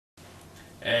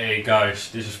Hey guys,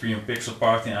 this is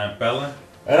PremiumPixelParty, I'm Pelle.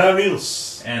 And I'm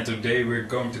Niels. And today we're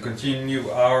going to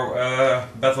continue our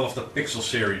Battle of the Pixel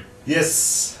series.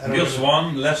 Yes. Niels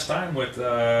won last time with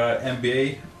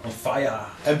NBA on Fire.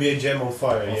 NBA Jam on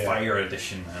Fire, on Fire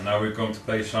edition. And now we're going to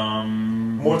play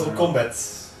some... Mortal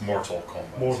Kombat. Mortal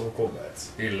Kombat. Mortal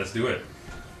Kombat. Here, let's do it.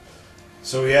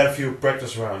 So we had a few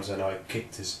practice rounds and I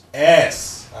kicked his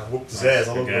ass. I whooped his ass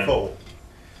all over the floor.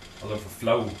 All over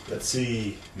flow. Let's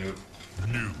see. Noob.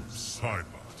 New Cybot.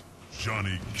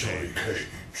 Johnny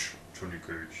Cage. Johnny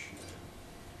Cage.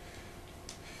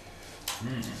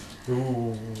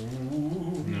 Ooh.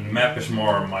 The map is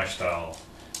more my style.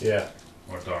 Yeah.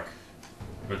 More dark.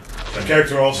 But the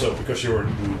character also, because you're a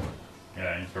noob.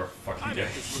 Yeah, you're fucking gay.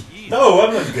 No,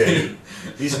 I'm not gay.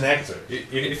 He's an actor.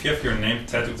 If you have your name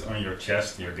tattooed on your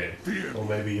chest, you're gay. Or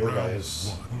maybe your guy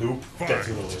is noob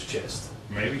tattooed on his chest.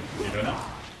 Maybe, you don't know.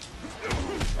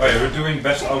 Oh yeah, we're doing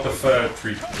best out of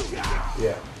 3.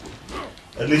 Yeah.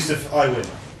 At least if I win.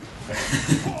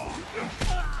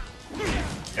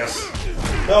 Yes.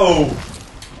 No!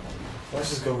 Why is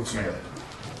this going so bad?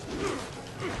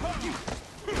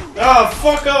 Ah,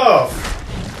 fuck off!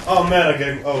 Oh man, I'm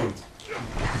getting owned.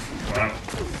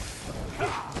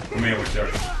 Come here with your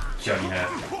Johnny hat.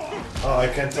 Oh, I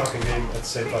can't talk and game at the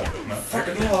same time. No.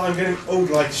 Fucking hell, I'm getting owned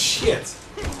like shit.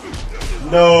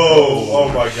 No! Oh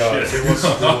my god, it was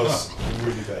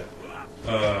really bad.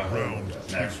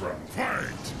 Next round.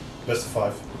 Fight! Best of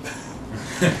 5.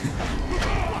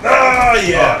 Ah,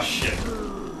 yeah! Oh shit.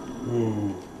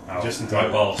 Ooh. Ow. Just in My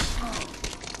time. balls.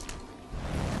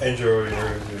 Enjoy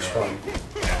your spine.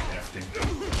 Yeah, everything.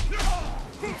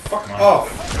 Fuck off!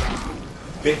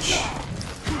 Bitch.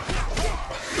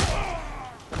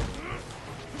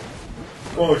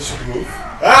 Oh, it's a move.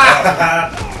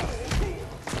 Ah!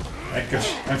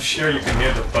 I'm sure you can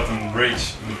hear the button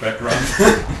rage in the background.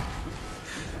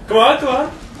 Come on, come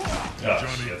on! Oh Johnny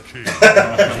shit. Cage.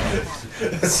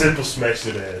 A simple smash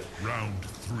to the head. Round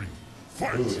 3.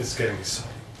 Fight! Ooh, it's getting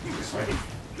exciting.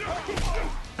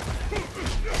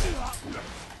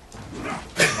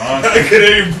 I could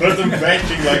hear you button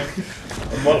bashing like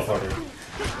a motherfucker.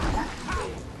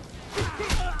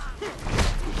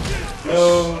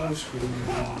 No, screw.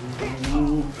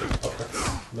 Okay.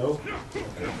 No?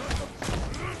 Okay.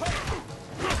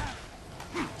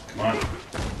 Come on.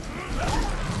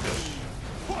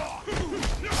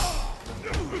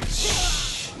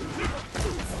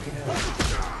 Fucking hell.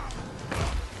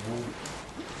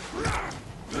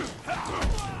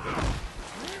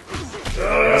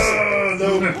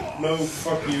 No,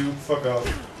 fuck you, fuck off.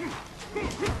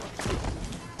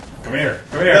 Come here,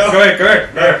 come here, no. Come here, come here,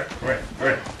 come here, come here, come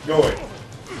here. Go away.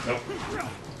 Nope.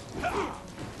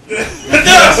 No!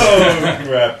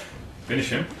 Crap. Finish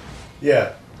him.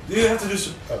 Yeah. Do you have to do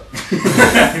some...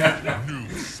 New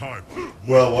Cybot.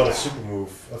 Well, what a super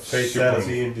move. A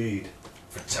fatality indeed.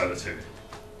 Fatality.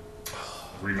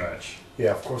 Rematch.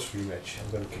 Yeah, of course rematch. I'm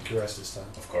gonna kick your ass this time.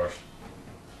 Of course.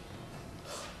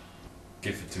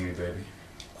 Give it to me, baby.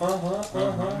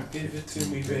 Give it to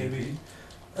me, baby.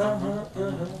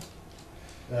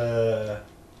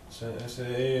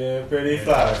 Say pretty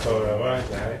fly photo right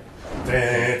there.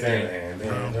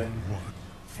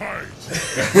 Fight!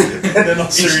 And then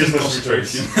on serious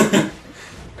concentration.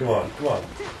 Come on, come on.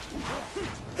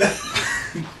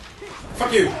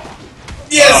 Fuck you!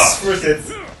 Yes! First hit!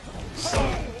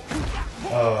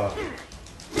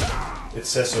 It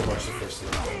says so much the first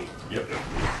hit. Yep.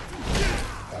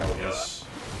 Ow. Yes.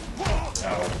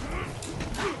 Ow.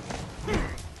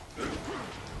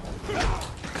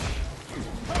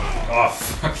 Oh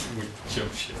fuck you with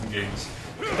jump shit in games.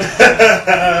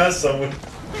 Someone.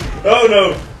 Oh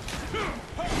no!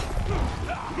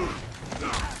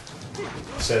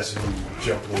 Says who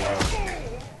jump around.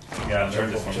 Yeah, I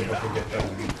learned it from Jump you. up and get down.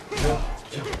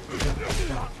 Jump.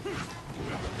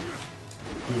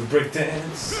 Do the break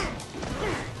dance.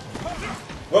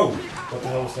 Whoa! What the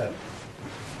hell was that?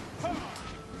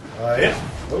 Yeah.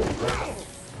 Oh, right.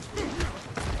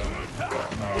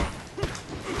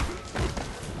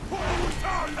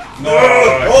 No.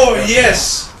 Oh,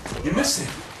 yes! You missed it.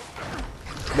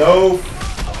 No.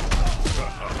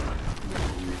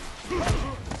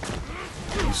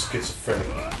 You schizophrenic.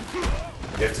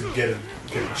 You have to get a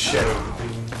shadow, an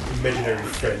imaginary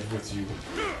friend with you.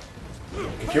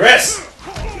 Kick your ass!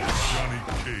 Johnny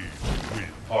Cage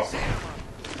wins. Awesome.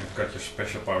 I've got your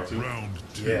special power too. Round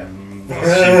 2. Yeah. Mm,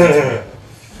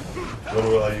 When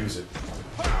will I use it?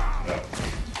 no.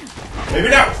 Maybe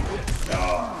now!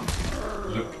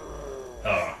 Look.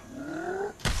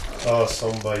 Oh,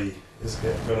 somebody is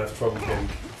gonna have trouble getting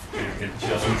You can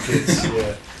just kids.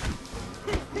 Yeah.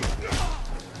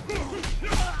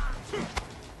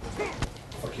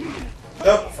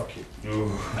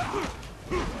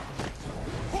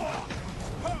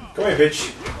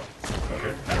 bitch.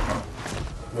 Okay.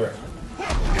 Where?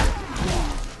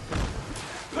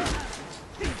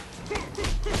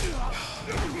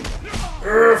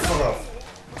 Fuck off.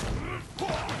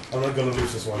 I'm not gonna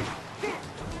lose this one.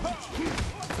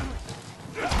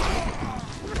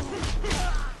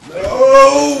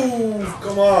 Oh,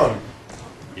 come on.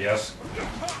 Yes.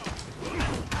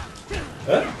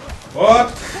 Huh?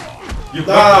 What? You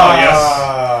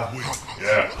Ah, yes.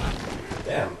 Yeah.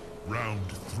 Damn. Round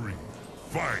 3.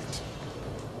 Fight.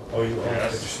 Oh, you almost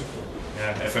Yes. get your super.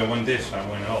 Yeah, if I win this, I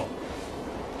win all.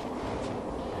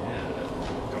 Yeah.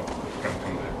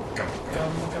 Come back. Come.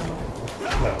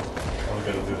 No, I'm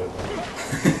gonna do that.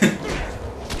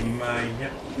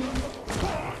 Yeah.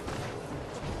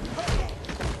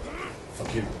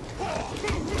 Fuck you.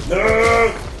 No!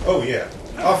 Oh yeah.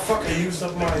 Oh fuck, I used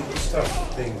up my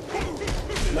stuff thing.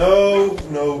 No,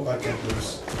 no, I can't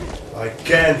lose. I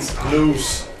can't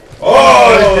lose.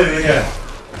 Oh yeah.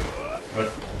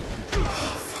 But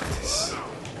Fuck this.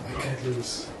 I can't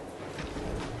lose.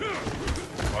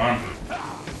 come on.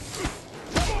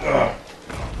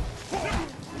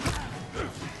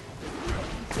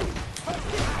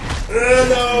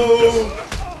 No!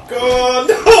 God,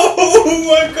 no!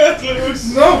 I can't lose!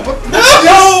 No! What?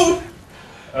 No!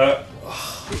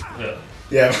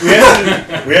 Yeah.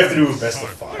 Yeah, we have to do best of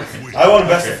 5. I want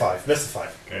best of 5. Best of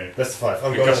 5. Okay. Best of 5.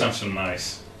 I'm Because gonna. I'm so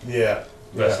nice. Yeah.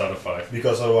 Best yeah. out of 5.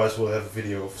 Because otherwise we'll have a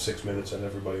video of 6 minutes and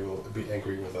everybody will be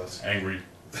angry with us. Angry.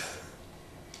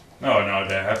 No,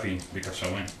 they're happy because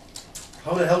I win.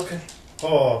 How the hell can...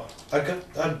 Oh, I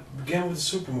began with a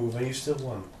super move and you still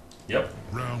won. Yep.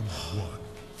 Round 1.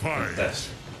 Fight. Test.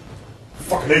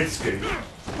 Fucking hate this game.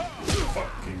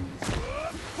 Fucking.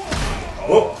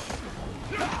 Oh!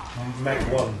 Mac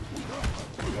 1.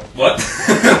 What?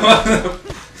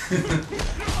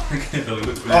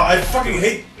 Oh, I fucking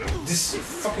hate this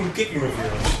fucking kicking of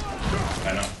yours.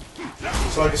 I know.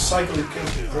 It's like a cycle that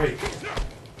can't break.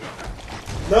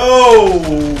 No!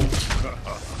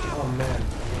 Oh man.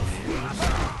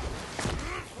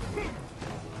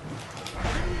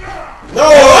 No!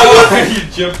 You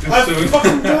jumped too I soon.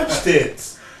 fucking dodged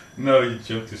it! No, you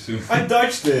jumped too soon. I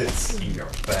dodged it! In your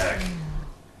back.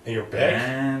 In your back?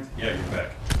 And yeah, your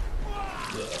back.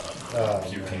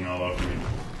 Puking all over me.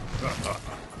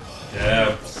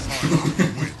 Yeah.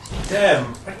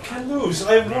 Damn, I can't lose.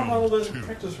 I won all the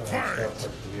practice rounds.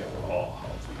 Oh,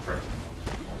 perfect.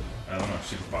 I don't know,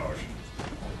 superpowers.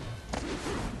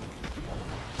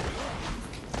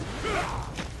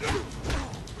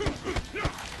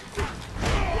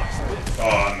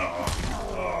 Oh no.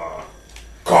 Oh.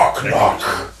 Cock knock!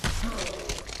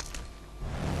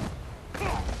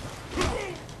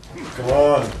 Come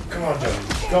on, Johnny.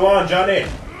 Come on, Johnny!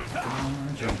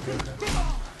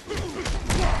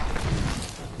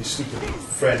 You stupid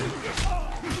friend.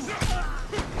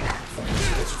 Fucking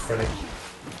schizophrenic.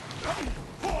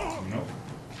 No.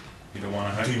 You don't want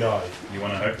to hug? Deny. You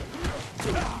want to hug?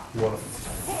 You want a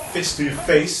fist to your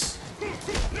face?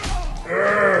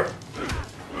 Urgh.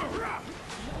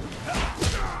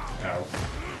 Ow.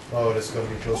 Oh, this is gonna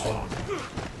be a close one.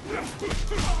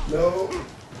 No.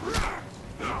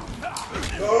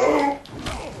 No.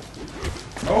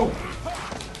 Oh!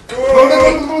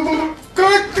 Go.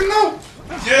 No!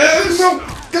 Yes! No!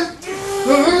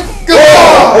 Oh!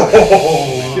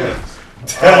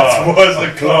 That was a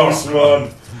close one.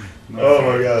 Oh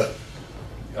my god.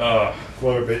 Come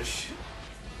over, bitch.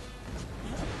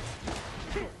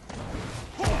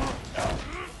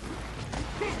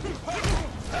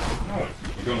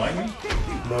 You don't like me?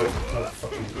 No, not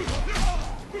fucking.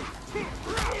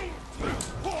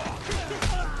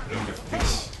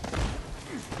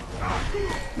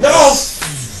 No!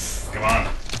 Come on.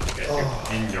 Get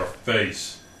in your face.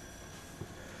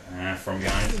 From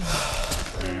behind.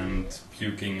 And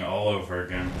puking all over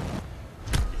again.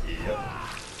 Yep.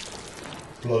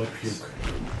 Bloody puke.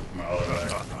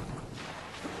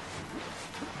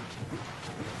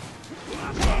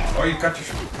 Oh, you got your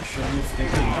move thing.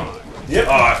 No. Yep.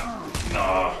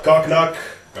 No. Cock knock.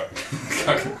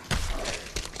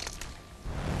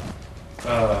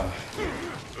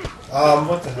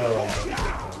 What the hell?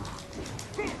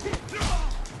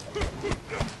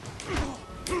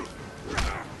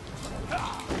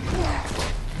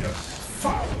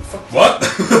 What?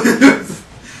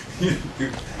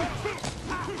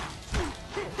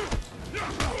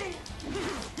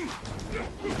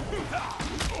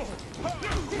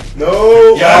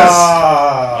 No! Yes!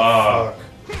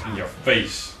 Fuck. In your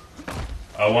face.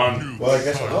 I won. Well, I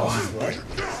guess I lost, right?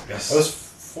 Yes. That was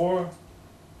 4.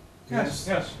 Yes.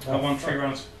 I won 3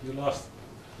 rounds. You lost.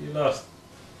 You lost.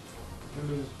 You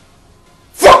lose.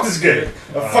 Fuck this game!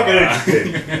 I fucking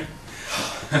hate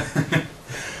this game.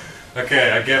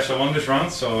 Okay, I guess I won this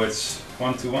round, so it's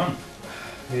 1-1.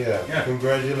 Yeah,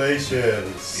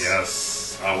 congratulations.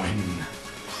 Yes, I win.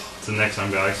 Till next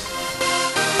time, guys.